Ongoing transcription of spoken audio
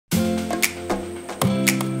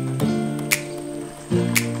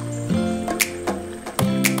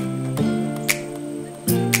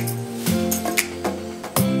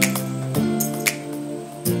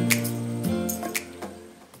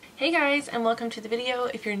Hey guys, and welcome to the video.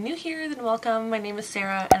 If you're new here, then welcome. My name is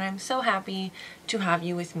Sarah and I'm so happy to have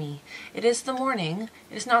you with me. It is the morning.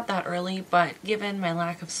 It is not that early, but given my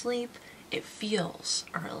lack of sleep, it feels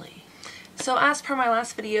early. So as per my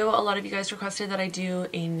last video, a lot of you guys requested that I do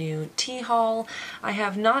a new tea haul. I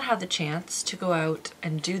have not had the chance to go out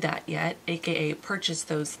and do that yet, aka purchase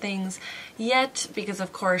those things yet, because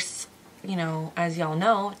of course, you know, as y'all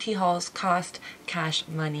know, tea hauls cost cash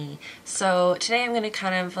money. So today I'm going to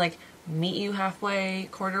kind of like meet you halfway,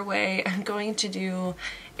 quarter way. I'm going to do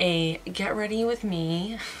a get ready with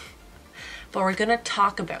me, but we're going to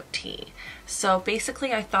talk about tea. So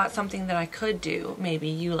basically I thought something that I could do, maybe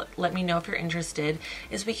you let me know if you're interested,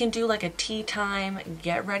 is we can do like a tea time,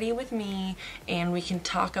 get ready with me, and we can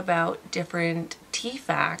talk about different tea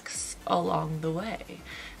facts along the way.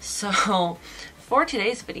 So for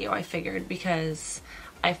today's video, I figured, because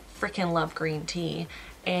I freaking love green tea,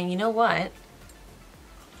 and you know what?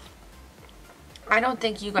 I don't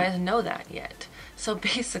think you guys know that yet. So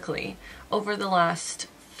basically, over the last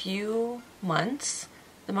few months,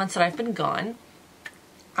 the months that I've been gone,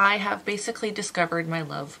 I have basically discovered my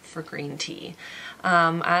love for green tea.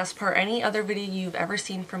 As per any other video you've ever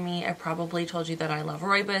seen from me, I probably told you that I love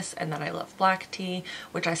rooibos and that I love black tea,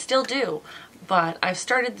 which I still do, but I've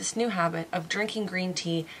started this new habit of drinking green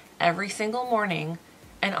tea every single morning,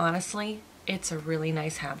 and honestly, it's a really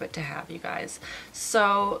nice habit to have, you guys.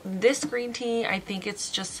 So this green tea, I think it's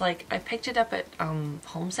just like, I picked it up at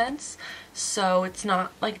HomeSense, so it's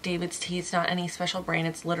not like David's tea, it's not any special brand,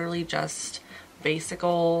 it's literally just basic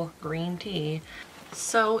old green tea.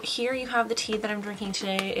 So here you have the tea that I'm drinking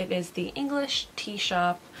today. It is the English Tea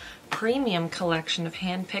Shop Premium Collection of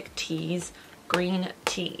Hand-Picked Teas Green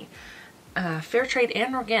Tea. Fair trade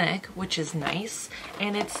and organic, which is nice,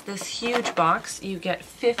 and it's this huge box. You get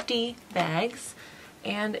 50 bags,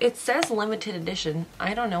 and it says limited edition.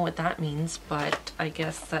 I don't know what that means, but I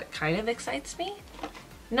guess that kind of excites me.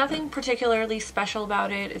 Nothing particularly special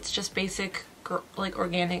about it. It's just basic like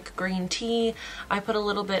organic green tea. I put a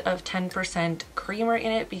little bit of 10% creamer in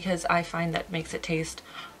it because I find that makes it taste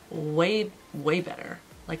way better,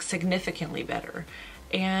 like significantly better.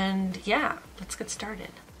 And yeah, let's get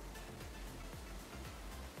started.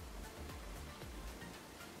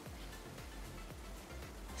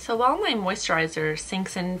 So while my moisturizer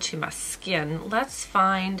sinks into my skin, let's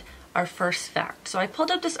find our first fact. So I pulled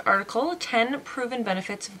up this article, 10 proven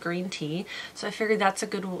benefits of green tea. So I figured that's a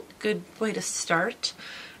good way to start.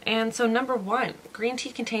 And so number one, green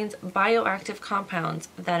tea contains bioactive compounds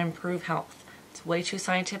that improve health. It's way too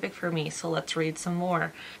scientific for me, so let's read some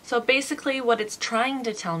more. So basically what it's trying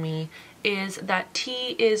to tell me is that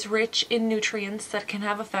tea is rich in nutrients that can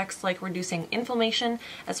have effects like reducing inflammation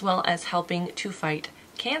as well as helping to fight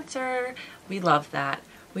cancer. We love that.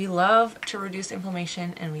 We love to reduce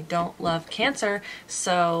inflammation and we don't love cancer,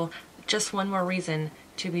 so just one more reason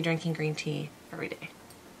to be drinking green tea every day.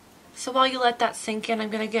 So while you let that sink in, I'm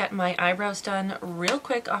going to get my eyebrows done real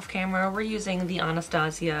quick off camera. We're using the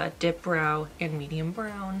Anastasia Dip Brow in medium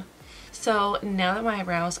brown. So now that my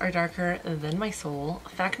eyebrows are darker than my soul,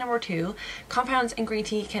 fact number two, compounds in green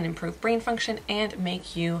tea can improve brain function and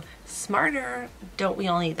make you smarter. Don't we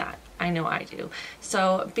all need that? I know I do.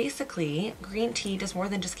 So basically, green tea does more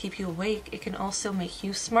than just keep you awake, it can also make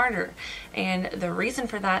you smarter. And the reason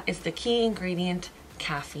for that is the key ingredient,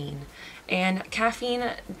 caffeine. And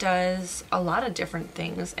caffeine does a lot of different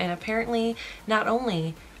things, and apparently not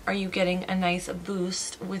only are you getting a nice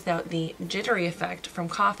boost without the jittery effect from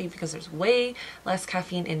coffee because there's way less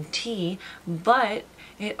caffeine in tea, but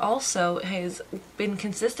it also has been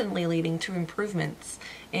consistently leading to improvements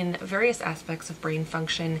in various aspects of brain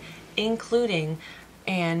function, including,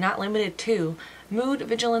 and not limited to, mood,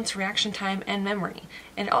 vigilance, reaction time, and memory.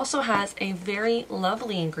 And it also has a very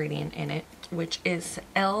lovely ingredient in it, which is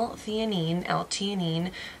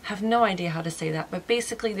L-theanine. Have no idea how to say that, but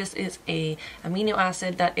basically this is a amino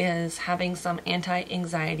acid that is having some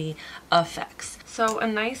anti-anxiety effects. So a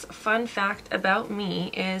nice fun fact about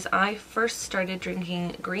me is I first started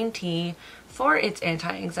drinking green tea for its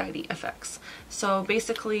anti-anxiety effects. So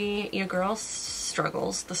basically your girl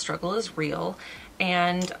struggles, the struggle is real,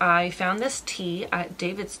 and I found this tea at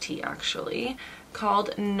David's Tea actually,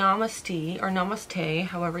 called Namaste, or Namaste,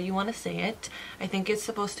 however you want to say it. I think it's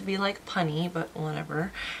supposed to be like punny, but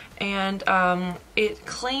whatever. And it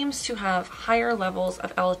claims to have higher levels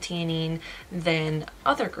of L-theanine than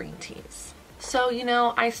other green teas. So, you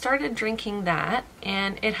know, I started drinking that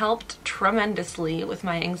and it helped tremendously with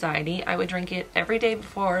my anxiety. I would drink it every day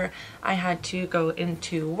before I had to go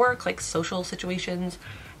into work, like social situations,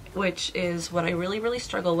 which is what I really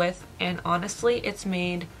struggle with. And honestly, it's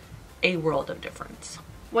made a world of difference.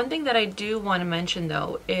 One thing that I do want to mention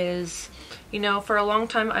though is, you know, for a long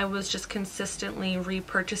time I was just consistently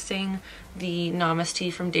repurchasing the Namaste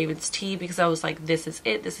tea from David's Tea because I was like, this is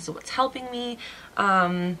it, this is what's helping me.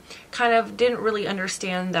 Kind of didn't really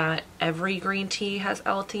understand that every green tea has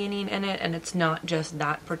L-theanine in it, and it's not just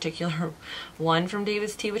that particular one from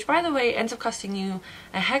David's Tea, which by the way ends up costing you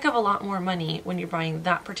a heck of a lot more money when you're buying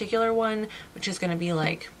that particular one, which is going to be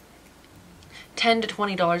like $10 to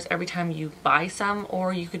 $20 every time you buy some.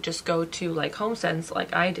 Or you could just go to like HomeSense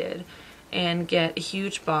like I did and get a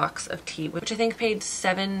huge box of tea, which I think paid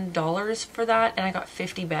 $7 for that, and I got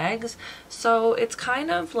 50 bags. So it's kind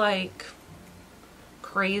of like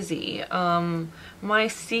crazy. My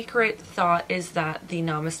secret thought is that the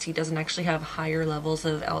Namaste doesn't actually have higher levels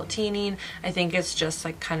of L-theanine. I think it's just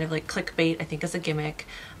like kind of like clickbait. I think it's a gimmick,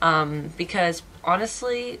 because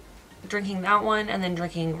honestly, drinking that one and then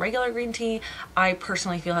drinking regular green tea, I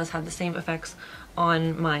personally feel has had the same effects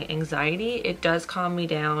on my anxiety. It does calm me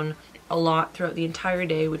down a lot throughout the entire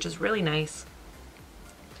day, which is really nice.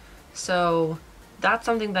 So that's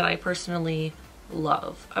something that I personally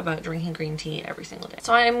love about drinking green tea every single day.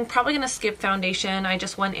 So I'm probably gonna skip foundation. I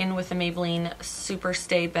just went in with the Maybelline Super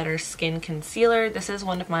Stay Better Skin Concealer. This is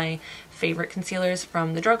one of my favorite concealers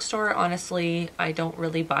from the drugstore. Honestly, I don't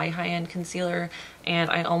really buy high-end concealer, and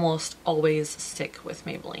I almost always stick with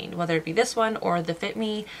Maybelline, whether it be this one or the Fit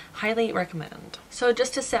Me. Highly recommend. So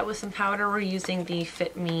just to set with some powder, we're using the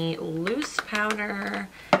Fit Me Loose Powder.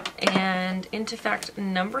 And into fact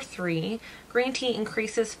number 3, green tea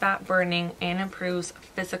increases fat burning and improves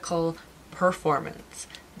physical performance.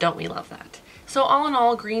 Don't we love that? So all in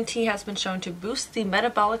all, green tea has been shown to boost the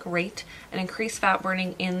metabolic rate and increase fat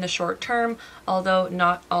burning in the short term, although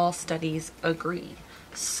not all studies agree.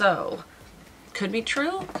 So could be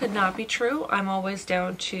true, could not be true. I'm always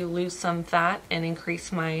down to lose some fat and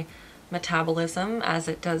increase my metabolism, as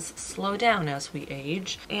it does slow down as we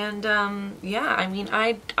age. And yeah, I mean,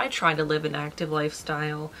 I try to live an active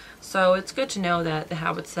lifestyle, so it's good to know that the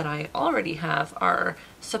habits that I already have are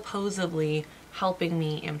supposedly helping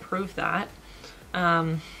me improve that.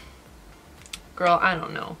 Girl, I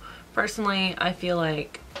don't know. Personally, I feel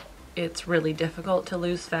like it's really difficult to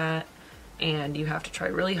lose fat, and you have to try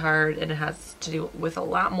really hard, and it has to do with a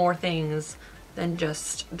lot more things than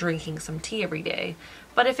just drinking some tea every day.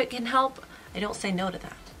 But if it can help, I don't say no to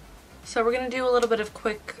that. So we're going to do a little bit of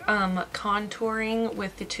quick contouring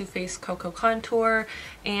with the Too Faced Cocoa Contour.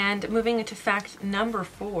 And moving into fact number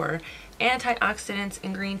 4, antioxidants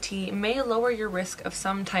in green tea may lower your risk of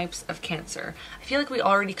some types of cancer. I feel like we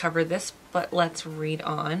already covered this, but let's read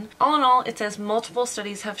on. All in all, it says multiple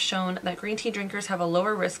studies have shown that green tea drinkers have a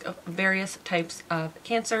lower risk of various types of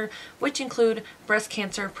cancer, which include breast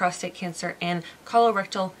cancer, prostate cancer, and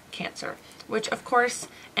colorectal cancer. Which, of course,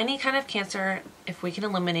 any kind of cancer, if we can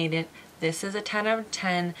eliminate it, this is a 10 out of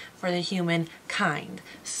 10 for the human kind.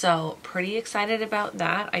 So pretty excited about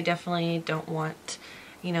that. I definitely don't want,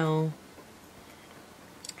 you know,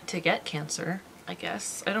 to get cancer, I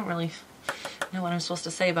guess. I don't really know what I'm supposed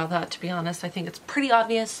to say about that, to be honest. I think it's pretty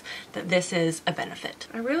obvious that this is a benefit.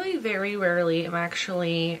 I really very rarely am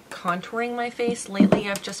actually contouring my face. Lately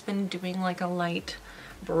I've just been doing like a light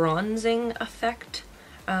bronzing effect.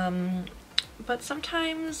 But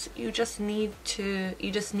sometimes you just need to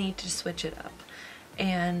switch it up.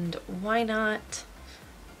 And why not,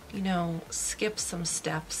 you know, skip some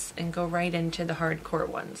steps and go right into the hardcore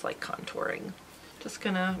ones like contouring. Just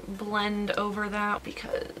gonna blend over that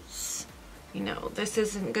because, you know, this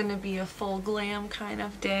isn't gonna be a full glam kind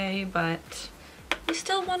of day, but we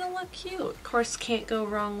still want to look cute. Of course, can't go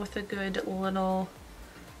wrong with a good little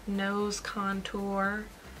nose contour.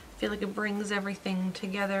 I feel like it brings everything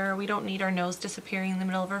together. We don't need our nose disappearing in the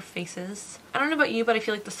middle of our faces. I don't know about you, but I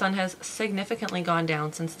feel like the sun has significantly gone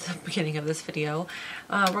down since the beginning of this video.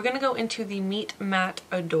 We're gonna go into the Meet Matte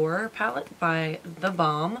Adore palette by The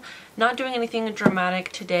Balm. Not doing anything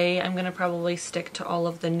dramatic today. I'm gonna probably stick to all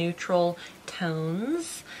of the neutral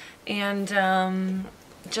tones, and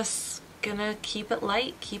just gonna keep it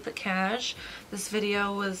light, keep it cash. This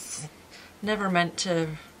video was never meant to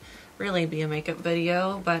really be a makeup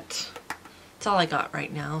video, but it's all I got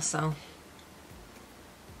right now, so.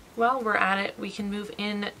 While we're at it, we can move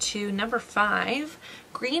into number 5.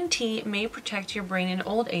 Green tea may protect your brain in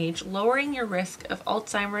old age, lowering your risk of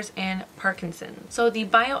Alzheimer's and Parkinson's. So the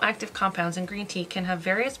bioactive compounds in green tea can have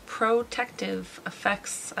various protective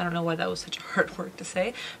effects. I don't know why that was such a hard word to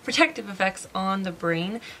say. Protective effects on the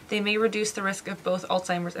brain. They may reduce the risk of both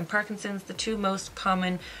Alzheimer's and Parkinson's, the two most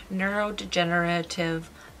common neurodegenerative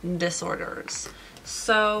disorders.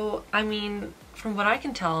 So, I mean, from what I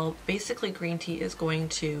can tell, basically green tea is going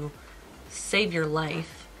to save your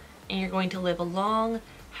life and you're going to live a long,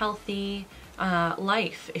 healthy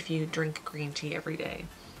life if you drink green tea every day.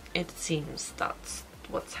 It seems that's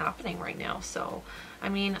what's happening right now. So, I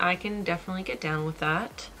mean, I can definitely get down with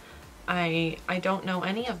that. I don't know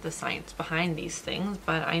any of the science behind these things,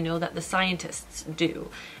 but I know that the scientists do,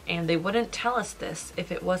 and they wouldn't tell us this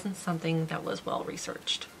if it wasn't something that was well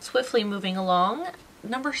researched. Swiftly moving along,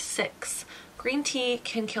 number 6. Green tea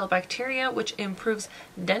can kill bacteria, which improves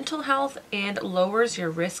dental health and lowers your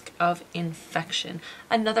risk of infection.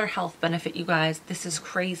 Another health benefit, you guys. This is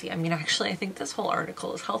crazy. I mean, actually, I think this whole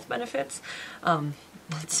article is health benefits.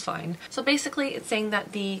 That's fine. So basically, it's saying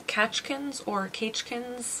that the catechins or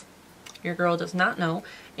catechins, your girl does not know,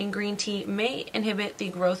 in green tea may inhibit the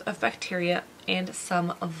growth of bacteria and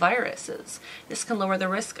some viruses. This can lower the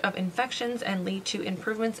risk of infections and lead to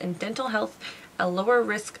improvements in dental health, a lower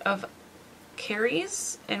risk of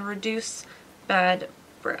caries, and reduce bad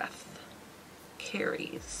breath.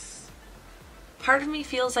 Caries. Part of me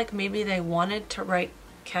feels like maybe they wanted to write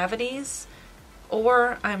cavities,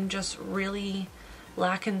 or I'm just really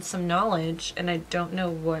lacking some knowledge and I don't know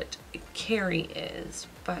what carie is.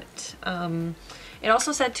 But it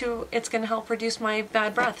also said it's going to help reduce my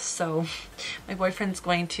bad breath, so my boyfriend's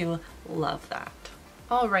going to love that.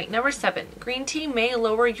 All right, number 7. Green tea may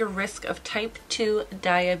lower your risk of type 2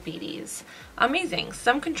 diabetes. Amazing.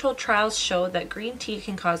 Some controlled trials show that green tea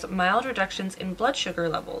can cause mild reductions in blood sugar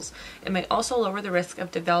levels. It may also lower the risk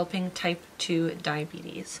of developing type 2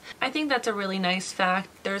 diabetes. I think that's a really nice fact.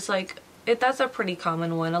 That's a pretty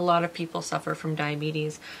common one. A lot of people suffer from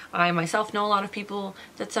diabetes. I myself know a lot of people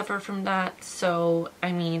that suffer from that. So,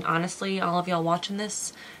 I mean, honestly, all of y'all watching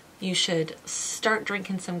this, you should start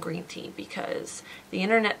drinking some green tea because the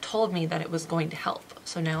internet told me that it was going to help.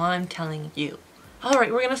 So now I'm telling you. All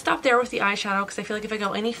right, we're going to stop there with the eyeshadow because I feel like if I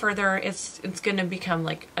go any further, it's going to become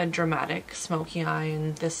like a dramatic smoky eye,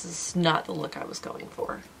 and this is not the look I was going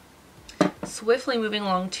for. Swiftly moving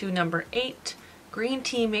along to number 8. Green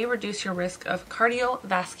tea may reduce your risk of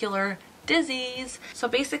cardiovascular disease. So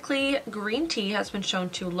basically, green tea has been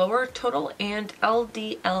shown to lower total and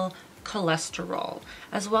LDL cholesterol,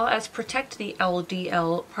 as well as protect the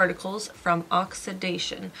LDL particles from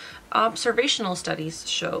oxidation. Observational studies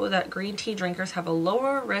show that green tea drinkers have a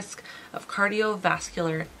lower risk of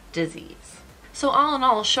cardiovascular disease. So all in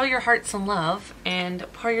all, show your heart some love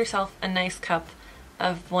and pour yourself a nice cup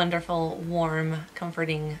of wonderful, warm,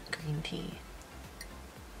 comforting green tea.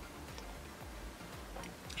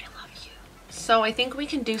 So I think we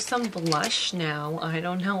can do some blush now. I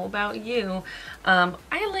don't know about you.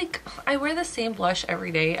 I wear the same blush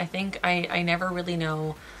every day. I think I never really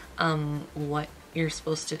know what you're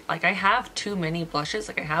supposed to, like, I have too many blushes.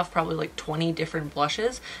 Like, I have probably like 20 different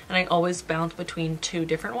blushes and I always bounce between 2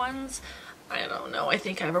 different ones. I don't know. I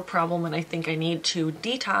think I have a problem and I think I need to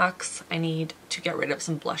detox. I need to get rid of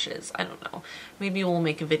some blushes. I don't know. Maybe we'll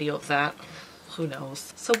make a video of that. Who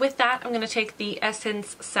knows? So with that, I'm going to take the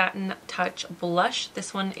Essence Satin Touch Blush.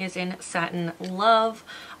 This one is in Satin Love.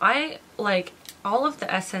 I like all of the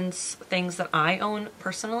Essence things that I own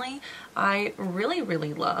personally. I really,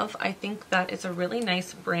 really love. I think that it's a really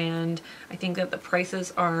nice brand. I think that the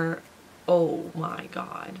prices are, oh my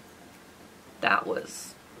god. That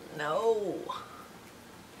was, no.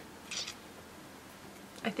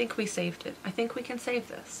 I think we saved it. I think we can save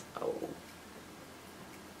this. Oh.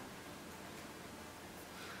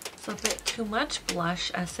 It's a bit too much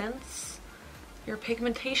blush, Essence. Your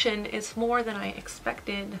pigmentation is more than I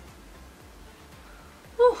expected.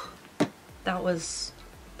 Whew. That was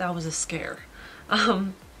a scare.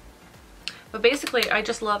 But basically, I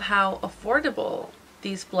just love how affordable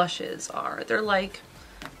these blushes are. They're like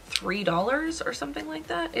 $3 or something like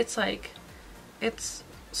that. It's like, it's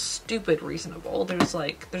stupid reasonable.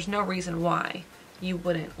 There's no reason why you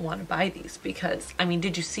wouldn't want to buy these, because I mean,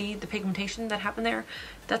 did you see the pigmentation that happened there?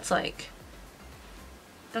 That's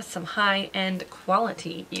some high-end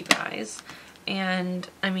quality, you guys. And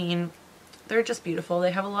I mean, they're just beautiful.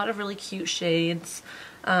 They have a lot of really cute shades.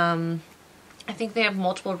 I think they have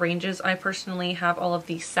multiple ranges. I personally have all of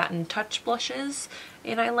the Satin Touch blushes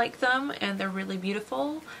and I like them and they're really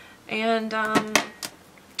beautiful. And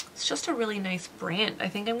it's just a really nice brand. I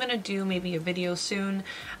think I'm going to do maybe a video soon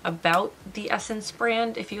about the Essence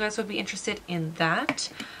brand if you guys would be interested in that.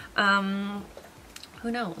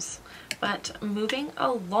 Who knows? But moving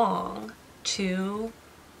along to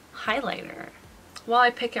highlighter. While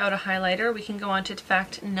I pick out a highlighter, we can go on to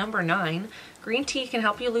fact number 9. Green tea can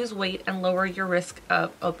help you lose weight and lower your risk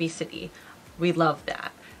of obesity. We love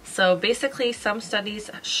that. So basically, some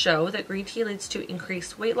studies show that green tea leads to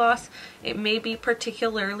increased weight loss. It may be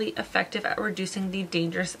particularly effective at reducing the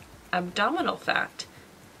dangerous abdominal fat.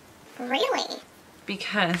 Really?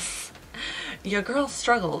 Because your girl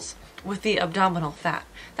struggles with the abdominal fat.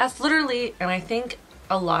 That's literally, and I think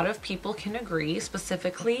a lot of people can agree,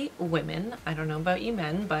 specifically women. I don't know about you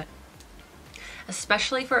men, but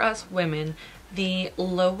especially for us women, the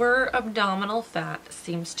lower abdominal fat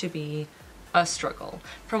seems to be a struggle.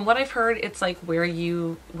 From what I've heard, it's like where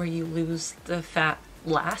you lose the fat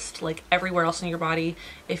last, like everywhere else in your body.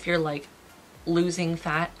 If you're like losing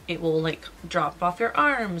fat, it will like drop off your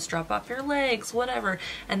arms, drop off your legs, whatever,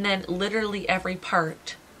 and then literally every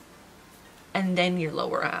part, and then your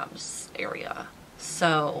lower abs area.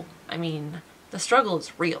 So, I mean, the struggle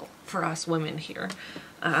is real for us women here.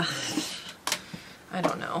 I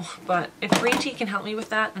don't know, but if green tea can help me with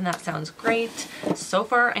that, then that sounds great. So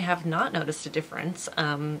far, I have not noticed a difference.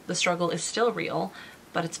 The struggle is still real,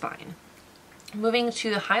 but it's fine. Moving to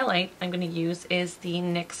the highlight I'm going to use is the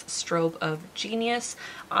NYX Strobe of Genius.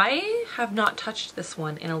 I have not touched this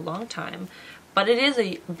one in a long time, but it is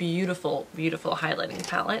a beautiful, beautiful highlighting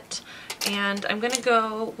palette. And I'm going to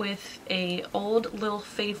go with a old little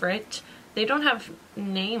favorite. They don't have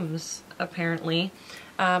names, apparently,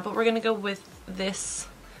 but we're going to go with this,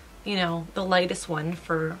 you know, the lightest one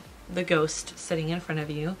for the ghost sitting in front of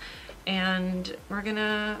you. And we're going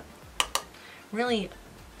to really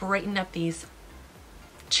brighten up these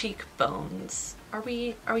cheekbones. Are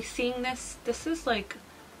we seeing this? This is like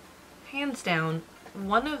hands down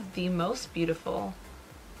one of the most beautiful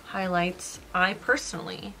highlights I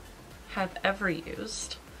personally have ever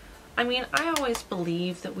used. I mean, I always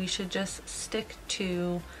believe that we should just stick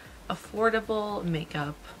to affordable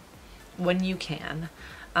makeup when you can,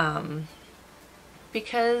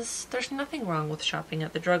 because there's nothing wrong with shopping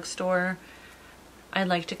at the drugstore. I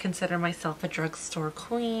like to consider myself a drugstore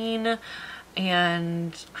queen,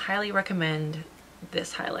 and highly recommend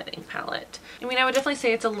this highlighting palette. I mean, I would definitely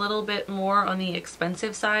say it's a little bit more on the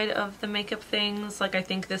expensive side of the makeup things. Like, I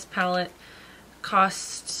think this palette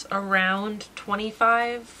costs around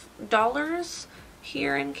 $25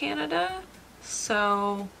 here in Canada.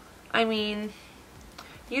 So, I mean,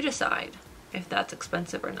 you decide if that's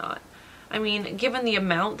expensive or not. I mean, given the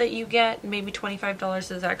amount that you get, maybe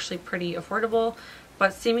 $25 is actually pretty affordable.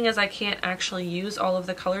 But seeming as I can't actually use all of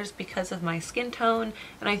the colors because of my skin tone,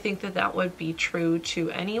 and I think that that would be true to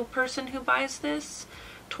any person who buys this,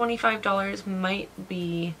 $25 might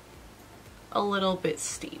be a little bit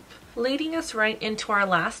steep. Leading us right into our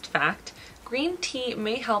last fact, green tea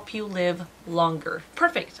may help you live longer.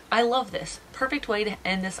 Perfect. I love this. Perfect way to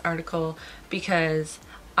end this article because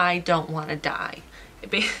I don't want to die.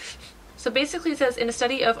 So basically it says, in a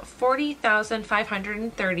study of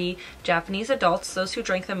 40,530 Japanese adults, those who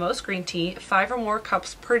drank the most green tea, 5 or more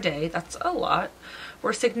cups per day, that's a lot,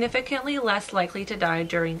 were significantly less likely to die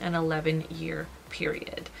during an 11-year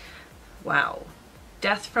period. Wow.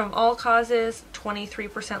 Death from all causes,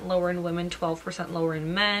 23% lower in women, 12% lower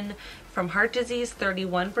in men. From heart disease,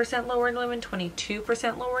 31% lower in women,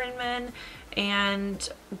 22% lower in men. And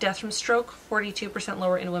death from stroke, 42%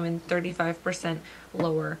 lower in women, 35%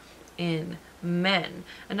 lower in men.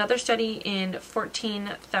 Another study in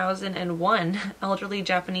 14,001 elderly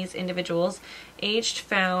Japanese individuals aged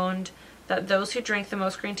found that those who drank the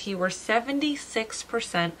most green tea were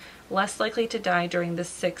 76% less likely to die during the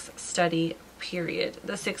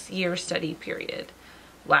 6-year study period.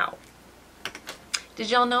 Wow. Did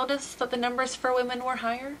y'all notice that the numbers for women were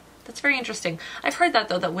higher? That's very interesting. I've heard that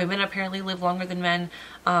though, that women apparently live longer than men.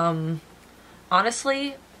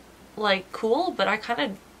 Honestly, like, cool, but I kind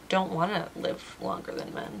of don't want to live longer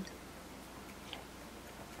than men.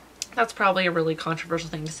 That's probably a really controversial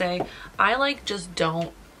thing to say. I like just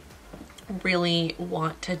don't really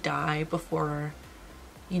want to die before,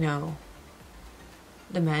 you know,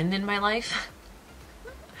 the men in my life.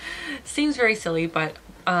 Seems very silly, but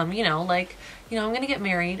you know, like, you know, I'm gonna get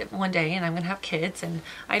married one day and I'm gonna have kids, and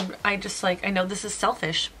I just, like, I know this is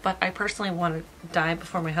selfish, but I personally want to die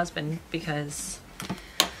before my husband because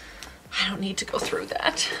I don't need to go through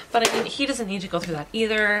that. But I mean, he doesn't need to go through that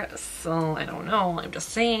either, so I don't know, I'm just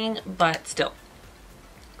saying. But still,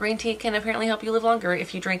 green tea can apparently help you live longer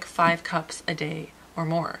if you drink 5 cups a day or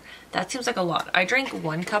more. That seems like a lot. I drink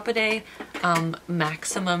 1 cup a day,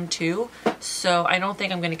 maximum 2, so I don't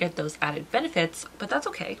think I'm gonna get those added benefits, but that's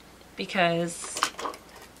okay because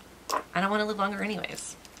I don't want to live longer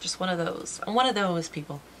anyways. Just one of those. I'm one of those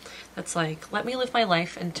people that's like, let me live my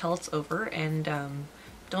life until it's over, and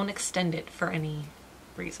don't extend it for any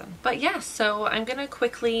reason. But yeah, so I'm gonna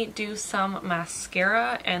quickly do some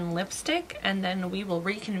mascara and lipstick, and then we will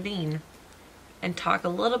reconvene and talk a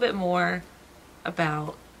little bit more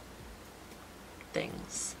about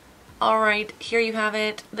things. Alright, here you have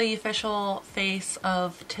it, the official face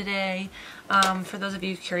of today. For those of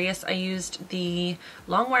you curious, I used the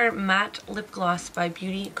Longwear Matte Lip Gloss by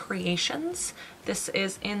Beauty Creations. This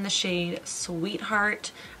is in the shade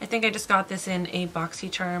Sweetheart. I think I just got this in a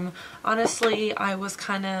BoxyCharm. Honestly,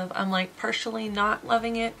 I'm like partially not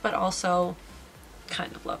loving it, but also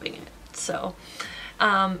kind of loving it. So,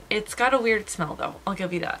 it's got a weird smell though, I'll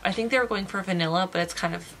give you that. I think they were going for vanilla, but it's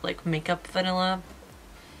kind of like makeup vanilla.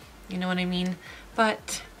 You know what I mean?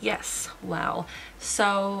 But yes, wow.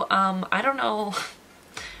 So I don't know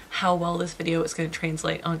how well this video is going to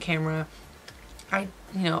translate on camera.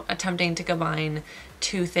 Attempting to combine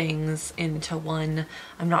two things into one.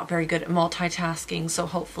 I'm not very good at multitasking, so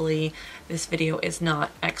hopefully this video is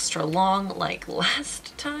not extra long like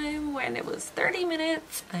last time when it was 30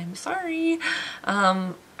 minutes. I'm sorry.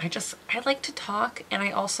 I like to talk, and I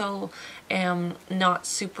also am not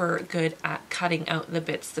super good at cutting out the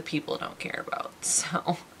bits that people don't care about.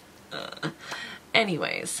 So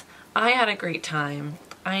anyways, I had a great time.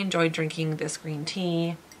 I enjoyed drinking this green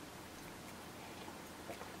tea.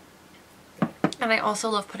 And I also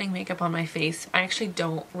love putting makeup on my face. I actually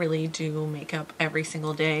don't really do makeup every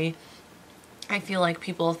single day. I feel like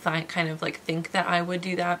people kind of like think that I would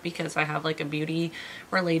do that because I have like a beauty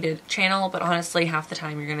related channel, but honestly half the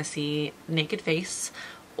time you're gonna see naked face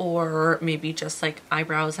or maybe just like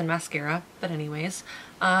eyebrows and mascara. But anyways,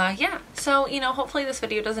 yeah, so hopefully this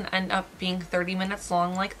video doesn't end up being 30 minutes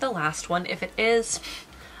long like the last one. If it is,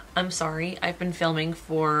 I'm sorry. I've been filming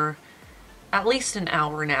for at least an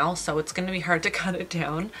hour now, so it's going to be hard to cut it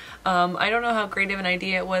down. I don't know how great of an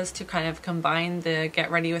idea it was to kind of combine the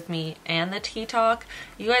get ready with me and the tea talk.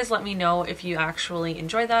 You guys let me know if you actually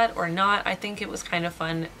enjoy that or not. I think it was kind of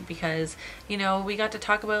fun because, we got to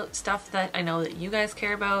talk about stuff that I know that you guys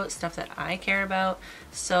care about, stuff that I care about.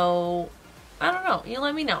 So I don't know, you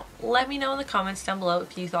let me know. Let me know in the comments down below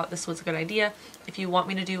if you thought this was a good idea, if you want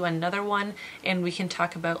me to do another one and we can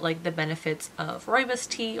talk about like the benefits of rooibos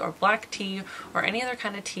tea or black tea or any other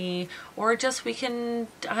kind of tea, or just we can,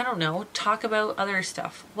 I don't know, talk about other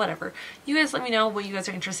stuff, whatever. You guys let me know what you guys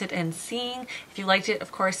are interested in seeing. If you liked it,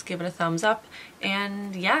 of course, give it a thumbs up.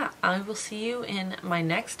 And yeah, I will see you in my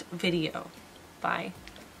next video. Bye.